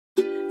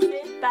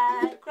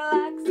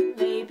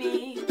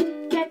maybe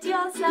get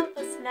yourself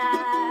a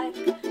snack.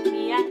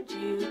 Me and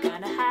you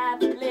gonna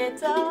have a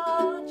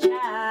little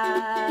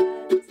chat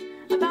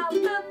about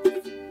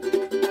books.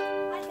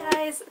 Hi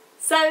guys!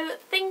 So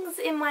things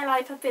in my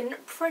life have been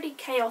pretty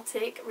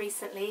chaotic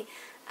recently,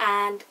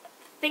 and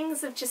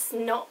things have just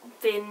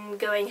not been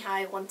going how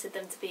I wanted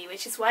them to be,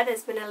 which is why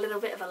there's been a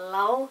little bit of a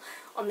lull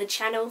on the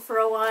channel for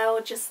a while.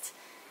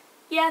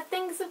 Yeah,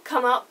 things have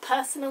come up,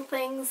 personal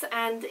things,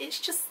 and it's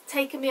just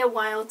taken me a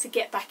while to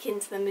get back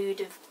into the mood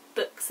of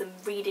books and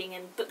reading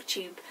and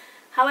booktube.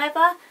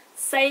 However,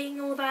 saying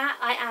all that,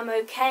 I am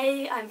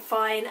okay, I'm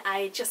fine.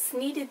 I just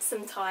needed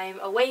some time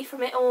away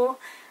from it all,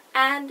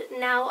 and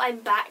now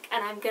I'm back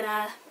and I'm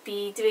gonna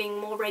be doing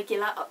more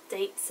regular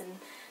updates and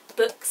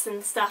books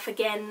and stuff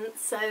again,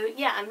 so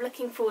yeah, I'm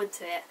looking forward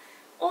to it.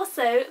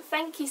 Also,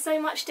 thank you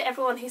so much to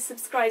everyone who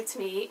subscribed to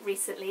me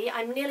recently.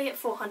 I'm nearly at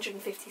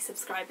 450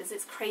 subscribers.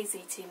 It's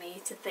crazy to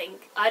me to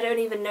think. I don't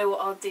even know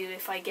what I'll do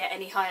if I get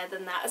any higher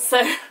than that,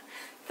 so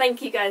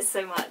thank you guys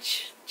so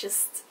much.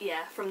 Just,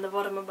 yeah, from the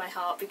bottom of my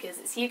heart, because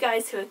it's you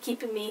guys who are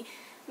keeping me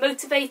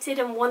motivated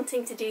and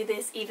wanting to do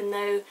this, even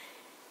though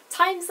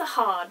times are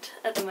hard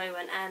at the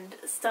moment and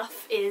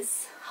stuff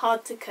is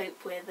hard to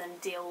cope with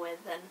and deal with,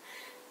 and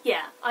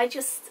yeah, I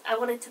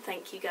wanted to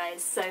thank you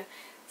guys. So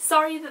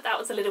sorry that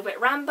was a little bit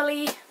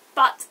rambly,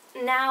 but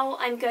now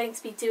I'm going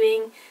to be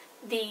doing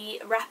the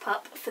wrap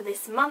up for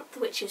this month,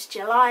 which is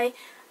July.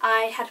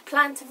 I had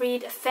planned to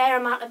read a fair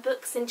amount of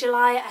books in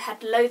July. I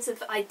had loads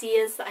of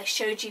ideas that I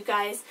showed you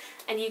guys,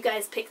 and you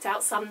guys picked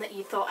out some that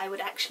you thought I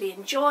would actually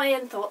enjoy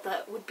and thought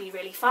that would be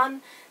really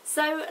fun.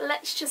 So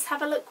let's just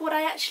have a look what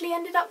I actually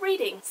ended up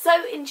reading.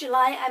 So in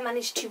July I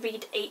managed to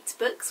read 8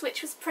 books,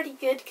 which was pretty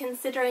good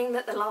considering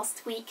that the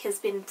last week has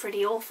been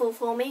pretty awful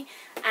for me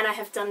and I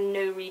have done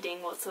no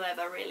reading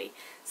whatsoever really.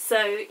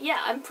 So yeah,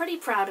 I'm pretty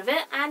proud of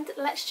it, and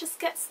let's just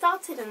get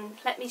started and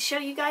let me show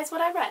you guys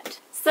what I read.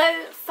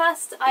 So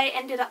first I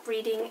ended up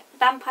reading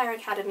Vampire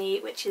Academy,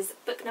 which is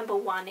book number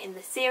 1 in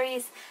the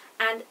series,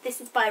 and this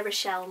is by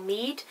Richelle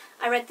Mead.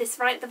 I read this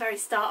right at the very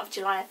start of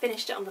July. I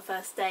finished it on the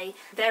first day.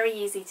 Very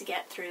easy to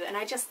get through, and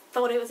I just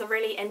thought it was a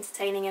really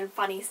entertaining and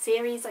funny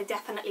series. I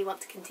definitely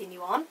want to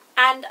continue on.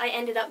 And I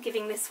ended up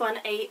giving this one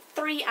a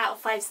 3 out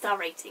of 5 star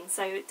rating,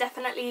 so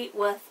definitely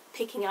worth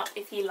picking up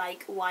if you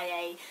like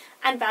YA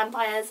and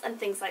vampires and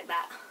things like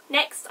that.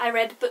 Next I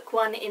read book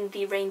 1 in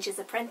the Ranger's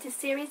Apprentice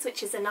series,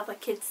 which is another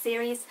kids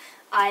series.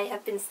 I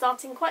have been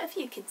starting quite a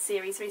few kids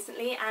series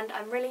recently and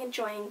I'm really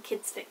enjoying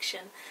kids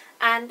fiction.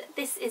 And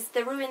this is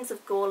The Ruins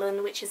of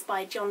Gorlan, which is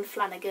by John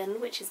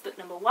Flanagan, which is book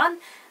number 1.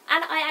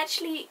 And I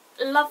actually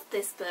loved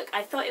this book.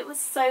 I thought it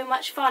was so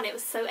much fun. It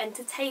was so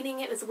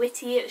entertaining, it was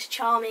witty, it was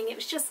charming, it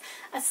was just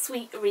a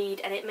sweet read,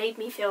 and it made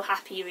me feel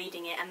happy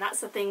reading it, and that's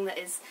the thing that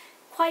is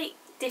quite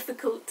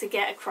difficult to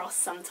get across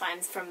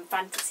sometimes from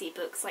fantasy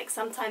books. Like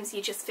sometimes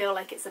you just feel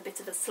like it's a bit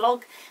of a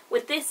slog.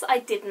 With this I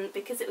didn't,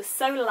 because it was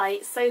so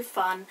light, so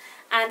fun,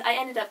 and I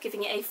ended up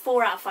giving it a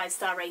 4 out of 5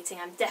 star rating.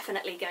 I'm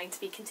definitely going to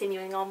be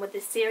continuing on with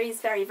this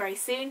series very, very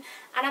soon,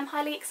 and I'm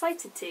highly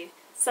excited to.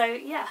 So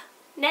yeah.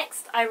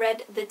 Next I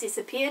read The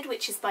Disappeared,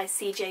 which is by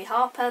C.J.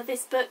 Harper.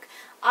 This book,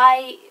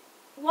 I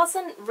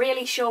wasn't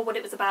really sure what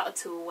it was about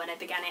at all when I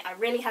began it. I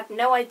really had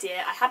no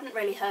idea. I hadn't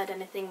really heard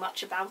anything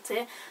much about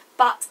it,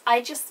 but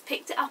I just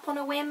picked it up on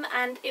a whim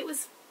and it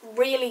was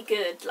really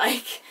good,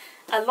 like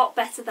a lot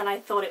better than I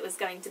thought it was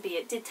going to be.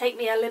 It did take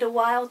me a little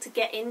while to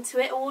get into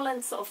it all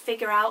and sort of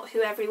figure out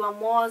who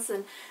everyone was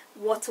and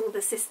what all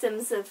the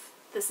systems of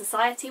the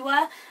society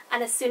were,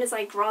 and as soon as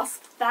I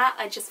grasped that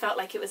I just felt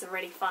like it was a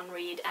really fun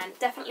read and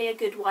definitely a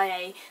good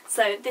YA.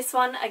 So this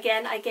one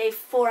again I gave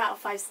 4 out of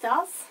 5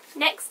 stars.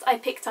 Next I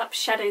picked up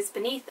Shadows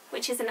Beneath,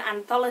 which is an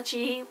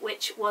anthology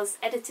which was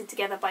edited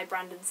together by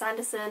Brandon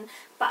Sanderson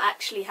but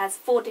actually has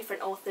 4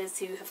 different authors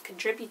who have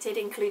contributed,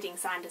 including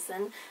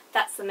Sanderson.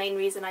 That's the main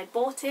reason I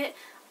bought it.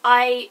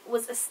 I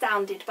was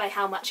astounded by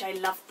how much I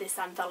loved this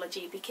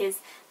anthology, because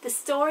the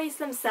stories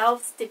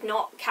themselves did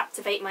not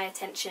captivate my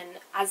attention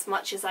as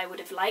much as I would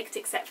have liked,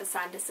 except for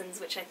Sanderson's,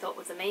 which I thought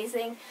was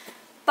amazing.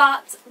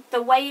 But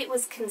the way it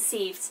was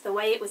conceived, the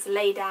way it was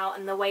laid out,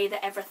 and the way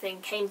that everything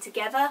came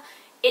together,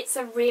 it's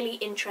a really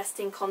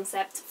interesting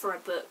concept for a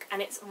book,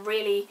 and it's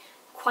really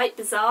quite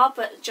bizarre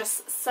but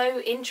just so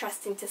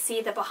interesting to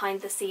see the behind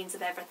the scenes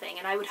of everything,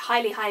 and I would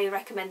highly, highly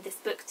recommend this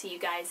book to you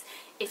guys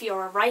if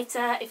you're a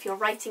writer, if you're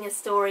writing a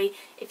story,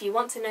 if you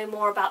want to know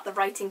more about the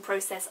writing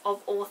process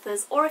of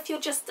authors, or if you're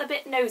just a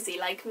bit nosy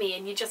like me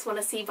and you just want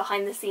to see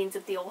behind the scenes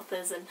of the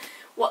authors and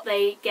what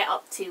they get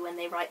up to when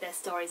they write their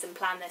stories and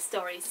plan their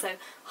stories. So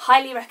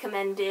highly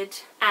recommended.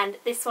 And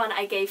this one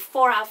I gave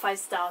 4 out of 5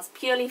 stars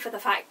purely for the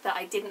fact that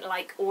I didn't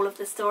like all of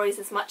the stories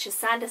as much as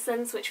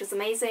Sanderson's, which was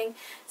amazing.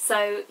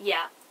 So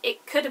yeah,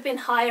 it could have been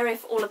higher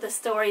if all of the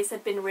stories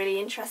had been really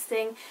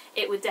interesting.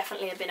 It would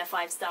definitely have been a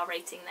 5 star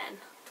rating then.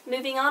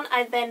 Moving on,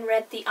 I then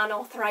read The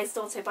Unauthorized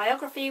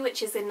Autobiography,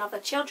 which is another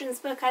children's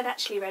book. I've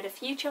actually read a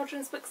few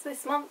children's books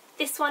this month.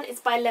 This one is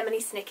by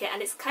Lemony Snicket, and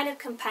it's kind of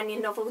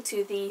companion novel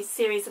to the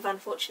series of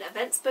Unfortunate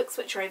Events books,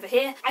 which are over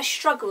here. I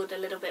struggled a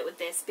little bit with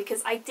this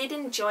because I did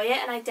enjoy it,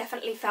 and I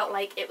definitely felt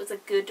like it was a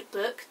good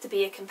book to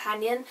be a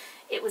companion.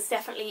 It was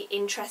definitely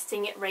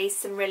interesting. It raised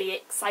some really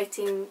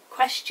exciting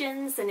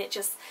questions, and it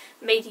just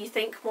made you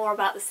think more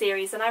about the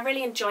series, and I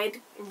really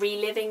enjoyed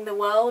reliving the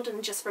world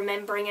and just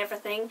remembering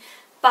everything.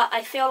 But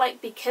I feel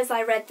like because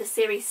I read the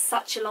series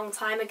such a long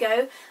time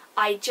ago,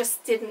 I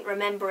just didn't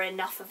remember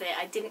enough of it.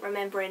 I didn't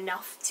remember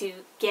enough to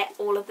get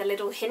all of the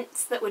little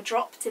hints that were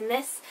dropped in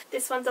this.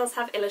 This one does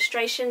have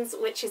illustrations,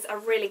 which is a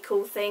really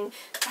cool thing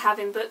to have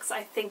in books.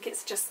 I think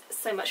it's just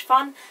so much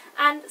fun.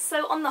 And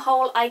so on the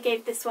whole, I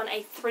gave this one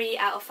a 3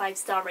 out of 5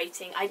 star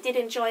rating. I did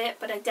enjoy it,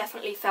 but I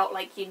definitely felt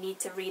like you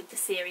need to read the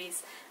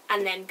series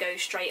and then go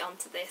straight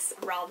onto this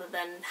rather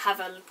than have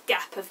a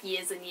gap of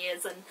years and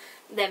years and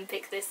then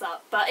pick this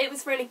up. But it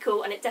was really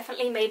cool, and it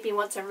definitely made me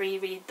want to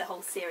reread the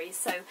whole series,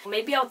 so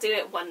maybe I'll do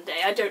it one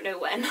day, I don't know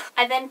when.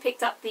 I then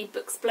picked up the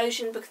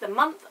Booksplosion Book of the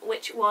Month,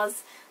 which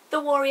was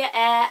The Warrior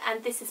Heir,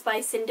 and this is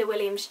by Cinda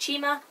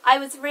Williams-Chima. I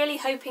was really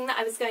hoping that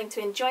I was going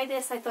to enjoy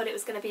this. I thought it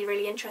was going to be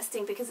really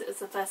interesting because it was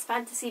the first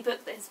fantasy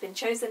book that has been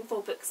chosen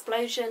for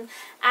Booksplosion,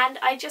 and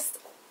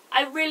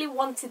I really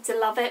wanted to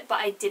love it, but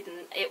I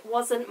didn't. It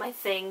wasn't my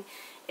thing.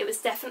 It was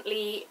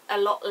definitely a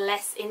lot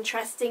less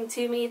interesting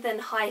to me than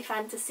high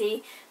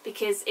fantasy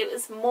because it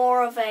was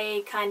more of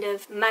a kind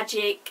of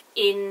magic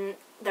in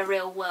the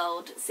real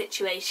world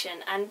situation,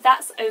 and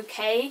that's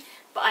okay,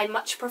 but I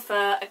much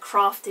prefer a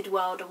crafted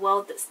world, a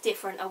world that's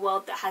different, a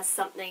world that has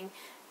something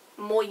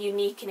more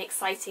unique and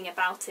exciting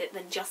about it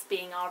than just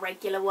being our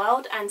regular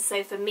world. And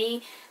so for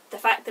me, the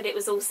fact that it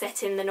was all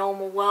set in the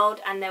normal world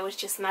and there was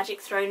just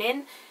magic thrown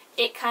in,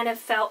 it kind of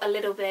felt a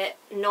little bit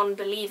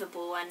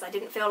non-believable, and I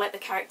didn't feel like the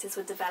characters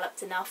were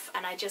developed enough,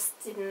 and I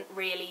just didn't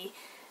really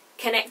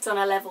connect on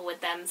a level with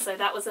them, so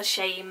that was a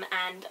shame,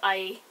 and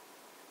I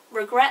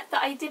regret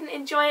that I didn't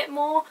enjoy it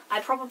more.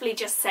 I probably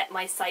just set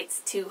my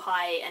sights too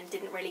high and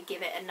didn't really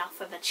give it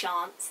enough of a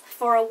chance.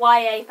 For a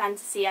YA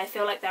fantasy, I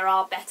feel like there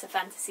are better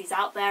fantasies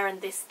out there,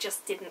 and this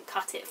just didn't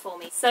cut it for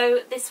me.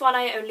 So this one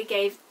I only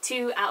gave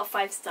 2 out of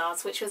 5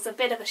 stars, which was a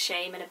bit of a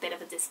shame and a bit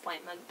of a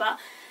disappointment, but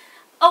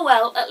oh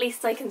well, at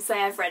least I can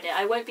say I've read it.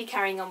 I won't be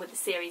carrying on with the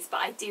series, but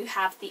I do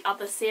have the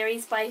other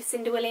series by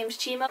Cinda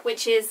Williams-Chima,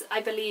 which is,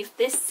 I believe,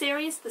 this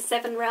series, the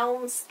Seven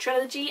Realms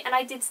trilogy, and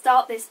I did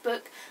start this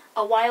book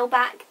a while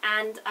back,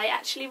 and I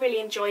actually really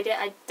enjoyed it.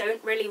 I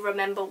don't really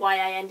remember why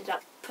I ended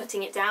up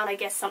putting it down. I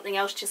guess something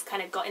else just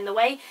kind of got in the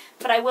way,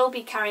 but I will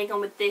be carrying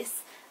on with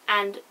this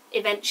and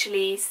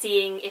eventually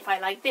seeing if I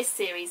like this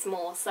series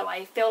more, so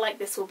I feel like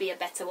this will be a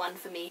better one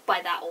for me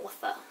by that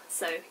author.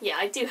 So yeah,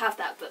 I do have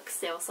that book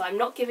still, so I'm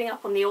not giving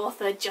up on the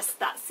author, just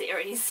that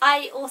series.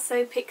 I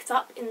also picked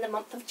up in the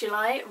month of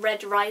July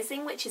Red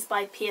Rising, which is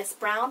by Pierce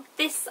Brown.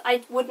 This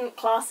I wouldn't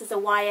class as a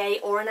YA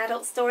or an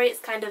adult story, it's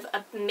kind of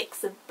a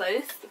mix of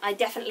both. I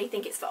definitely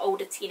think it's for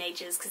older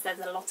teenagers because there's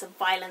a lot of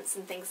violence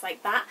and things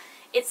like that.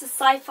 It's a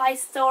sci-fi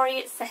story,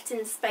 it's set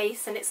in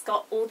space, and it's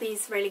got all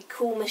these really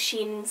cool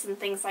machines and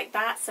things like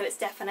that, so it's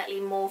definitely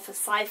more for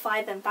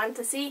sci-fi than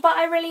fantasy, but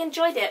I really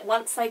enjoyed it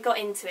once I got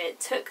into it. It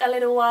took a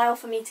little while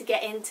for me to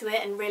get into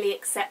it and really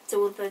accept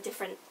all the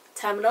different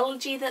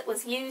terminology that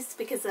was used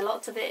because a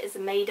lot of it is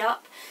made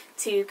up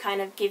to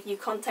kind of give you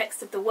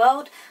context of the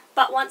world.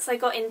 But once I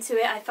got into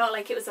it, I felt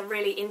like it was a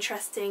really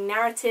interesting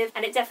narrative,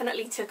 and it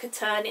definitely took a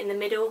turn in the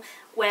middle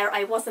where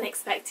I wasn't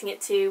expecting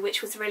it to,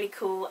 which was really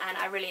cool, and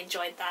I really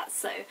enjoyed that.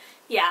 So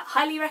yeah,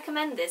 highly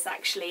recommend this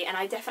actually, and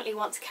I definitely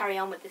want to carry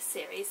on with this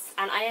series.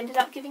 And I ended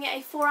up giving it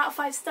a 4 out of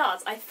 5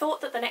 stars. I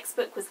thought that the next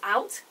book was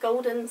out,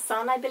 Golden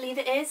Sun I believe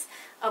it is.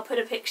 I'll put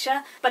a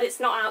picture, but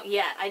it's not out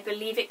yet. I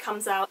believe it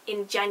comes out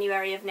in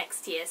January of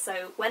next year,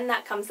 so when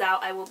that comes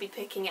out I will be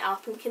picking it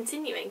up and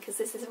continuing because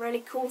this is a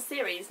really cool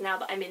series now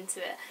that I'm into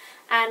it.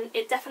 And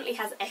it definitely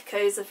has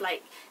echoes of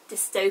like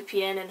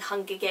dystopian and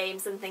Hunger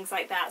Games and things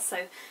like that,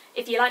 so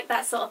if you like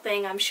that sort of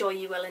thing I'm sure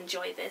you will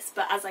enjoy this.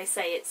 But as I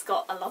say, it's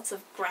got a lot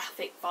of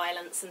graphic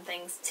violence and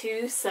things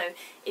too, so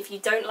if you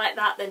don't like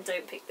that then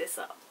don't pick this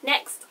up.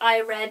 Next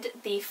I read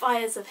The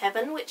Fires of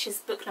Heaven, which is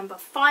book number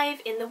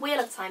 5 in the Wheel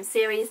of Time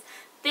series.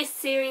 This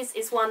series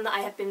is one that I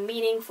have been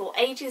meaning for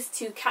ages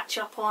to catch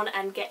up on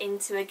and get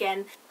into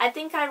again. I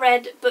think I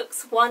read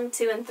books 1,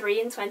 2 and 3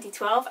 in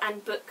 2012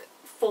 and book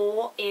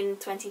 4 in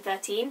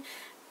 2013,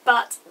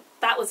 but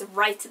that was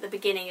right at the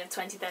beginning of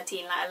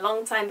 2013, like a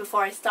long time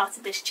before I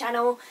started this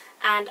channel,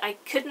 and I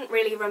couldn't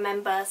really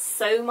remember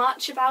so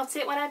much about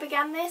it when I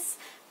began this,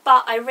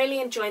 but I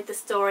really enjoyed the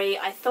story.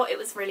 I thought it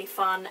was really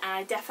fun, and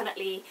I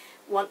definitely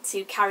want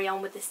to carry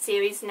on with this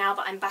series now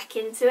that I'm back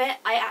into it.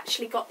 I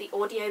actually got the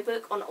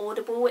audiobook on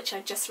Audible, which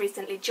I just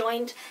recently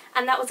joined,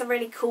 and that was a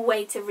really cool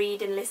way to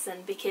read and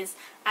listen because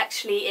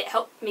actually it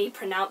helped me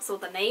pronounce all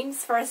the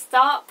names for a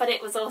start, but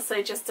it was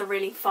also just a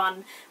really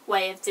fun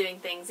way of doing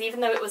things.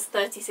 Even though it was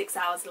 36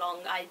 hours long,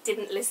 I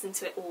didn't listen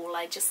to it all,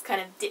 I just kind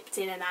of dipped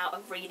in and out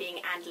of reading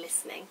and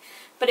listening.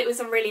 But it was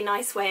a really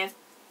nice way of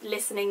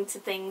listening to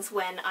things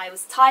when I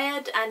was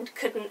tired and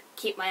couldn't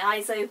keep my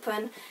eyes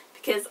open,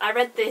 because I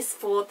read this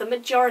for the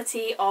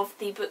majority of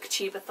the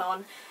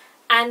Booktubeathon,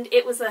 and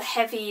it was a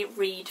heavy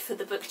read for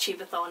the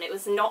Booktubeathon. It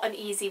was not an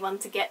easy one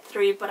to get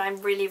through, but I'm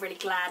really, really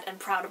glad and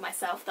proud of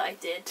myself that I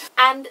did.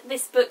 And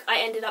this book I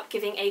ended up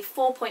giving a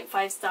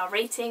 4.5-star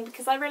rating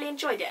because I really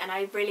enjoyed it and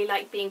I really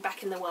like being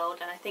back in the world,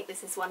 and I think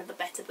this is one of the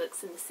better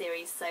books in the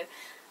series, so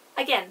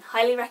again,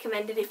 highly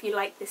recommended if you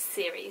like this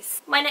series.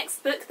 My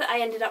next book that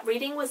I ended up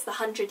reading was The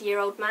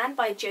 100-Year-Old Man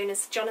by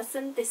Jonas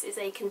Jonasson. This is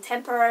a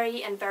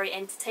contemporary and very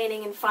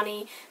entertaining and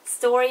funny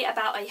story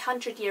about a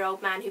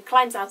 100-year-old man who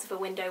climbs out of a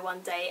window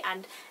one day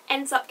and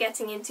ends up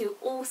getting into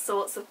all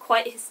sorts of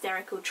quite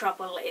hysterical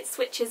trouble. It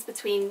switches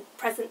between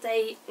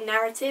present-day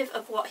narrative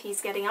of what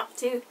he's getting up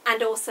to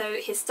and also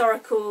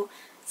historical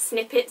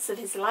snippets of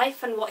his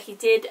life and what he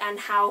did and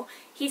how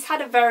he's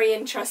had a very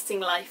interesting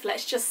life,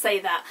 let's just say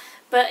that.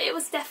 But it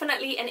was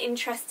definitely an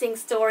interesting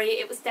story,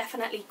 it was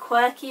definitely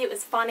quirky, it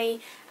was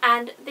funny,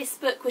 and this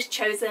book was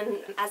chosen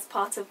as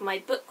part of my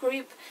book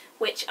group,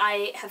 which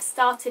I have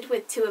started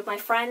with 2 of my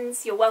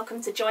friends. You're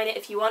welcome to join it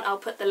if you want, I'll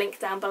put the link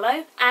down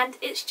below. And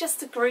it's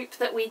just a group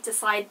that we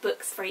decide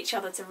books for each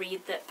other to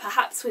read that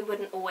perhaps we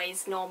wouldn't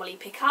always normally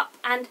pick up,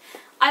 and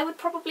I would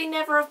probably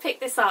never have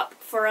picked this up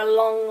for a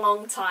long,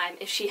 long time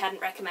if she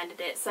hadn't recommended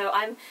it. So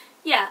I'm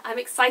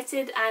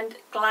excited and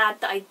glad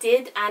that I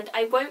did, and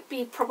I won't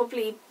be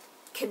probably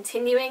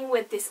continuing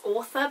with this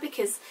author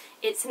because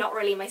it's not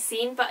really my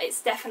scene, but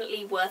it's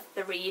definitely worth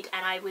the read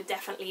and I would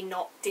definitely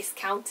not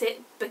discount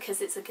it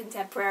because it's a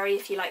contemporary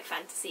if you like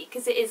fantasy,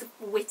 because it is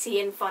witty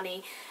and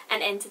funny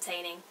and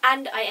entertaining.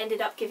 And I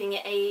ended up giving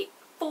it a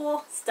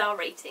 4-star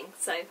rating,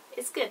 so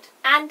it's good.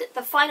 And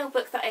the final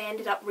book that I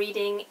ended up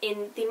reading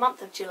in the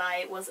month of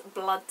July was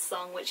Blood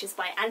Song, which is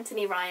by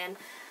Anthony Ryan.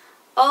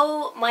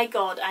 Oh my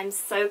god, I'm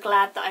so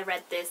glad that I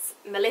read this.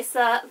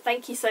 Melissa,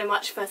 thank you so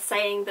much for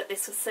saying that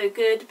this was so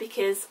good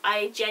because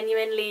I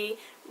genuinely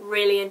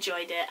really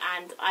enjoyed it,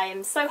 and I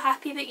am so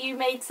happy that you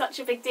made such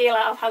a big deal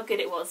out of how good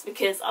it was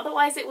because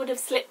otherwise it would have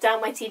slipped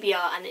down my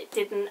TBR, and it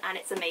didn't, and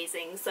it's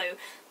amazing. So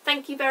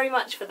thank you very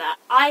much for that.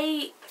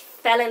 I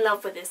fell in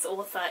love with this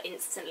author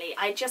instantly.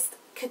 I just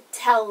could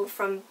tell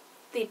from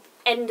the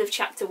end of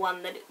chapter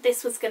 1 that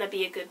this was going to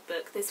be a good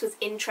book. This was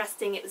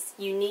interesting, it was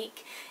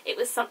unique, it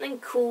was something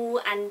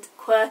cool and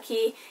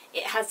quirky.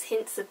 It has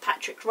hints of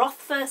Patrick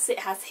Rothfuss, it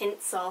has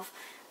hints of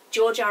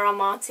George R.R.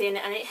 Martin,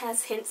 and it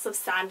has hints of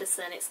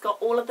Sanderson. It's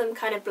got all of them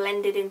kind of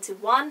blended into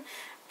one.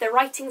 The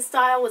writing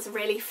style was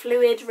really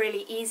fluid,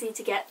 really easy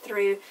to get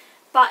through,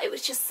 but it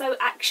was just so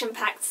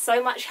action-packed,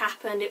 so much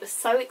happened, it was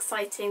so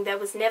exciting, there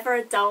was never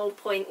a dull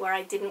point where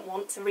I didn't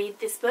want to read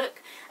this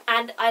book,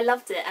 and I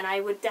loved it, and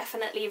I would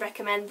definitely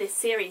recommend this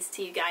series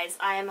to you guys.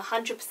 I am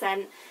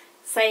 100%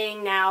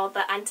 saying now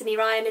that Anthony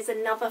Ryan is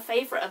another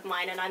favourite of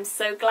mine, and I'm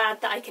so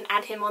glad that I can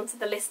add him onto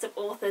the list of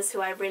authors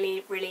who I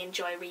really, really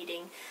enjoy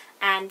reading.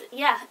 And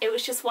yeah, it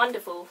was just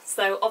wonderful.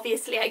 So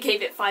obviously I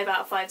gave it 5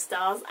 out of 5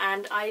 stars,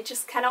 and I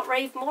just cannot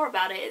rave more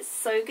about it. It's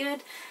so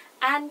good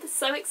and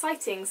so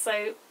exciting.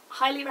 So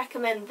highly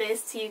recommend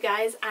this to you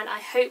guys, and I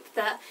hope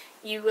that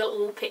you will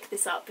all pick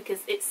this up because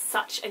it's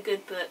such a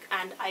good book,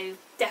 and I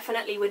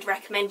definitely would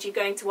recommend you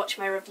going to watch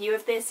my review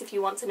of this if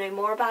you want to know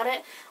more about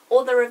it,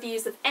 or the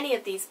reviews of any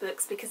of these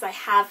books because I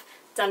have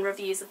done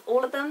reviews of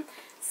all of them.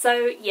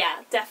 So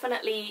yeah,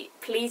 definitely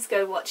please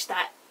go watch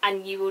that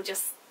and you will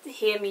just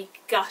hear me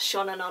gush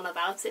on and on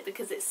about it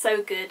because it's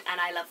so good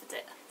and I loved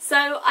it.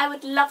 So I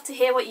would love to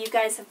hear what you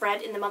guys have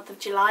read in the month of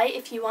July.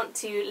 If you want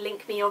to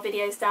link me your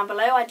videos down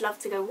below, I'd love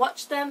to go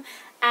watch them,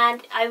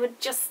 and I would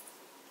just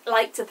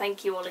like to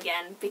thank you all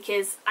again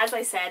because, as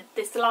I said,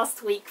 this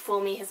last week for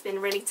me has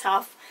been really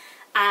tough,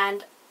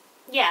 and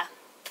yeah,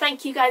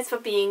 thank you guys for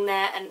being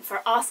there and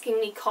for asking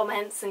me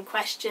comments and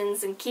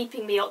questions and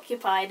keeping me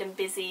occupied and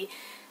busy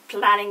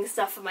planning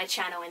stuff for my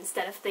channel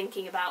instead of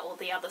thinking about all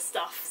the other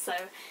stuff. So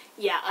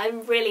yeah,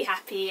 I'm really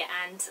happy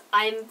and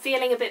I'm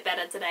feeling a bit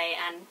better today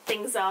and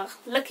things are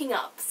looking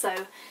up.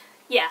 So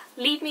yeah,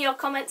 leave me your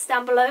comments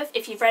down below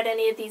if you've read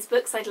any of these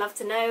books. I'd love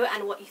to know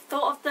and what you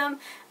thought of them,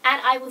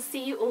 and I will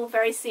see you all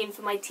very soon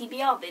for my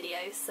TBR video,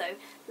 so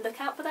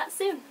look out for that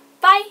soon.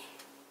 Bye!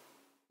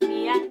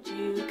 Me and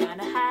you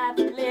gonna have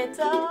a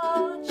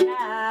little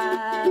chat.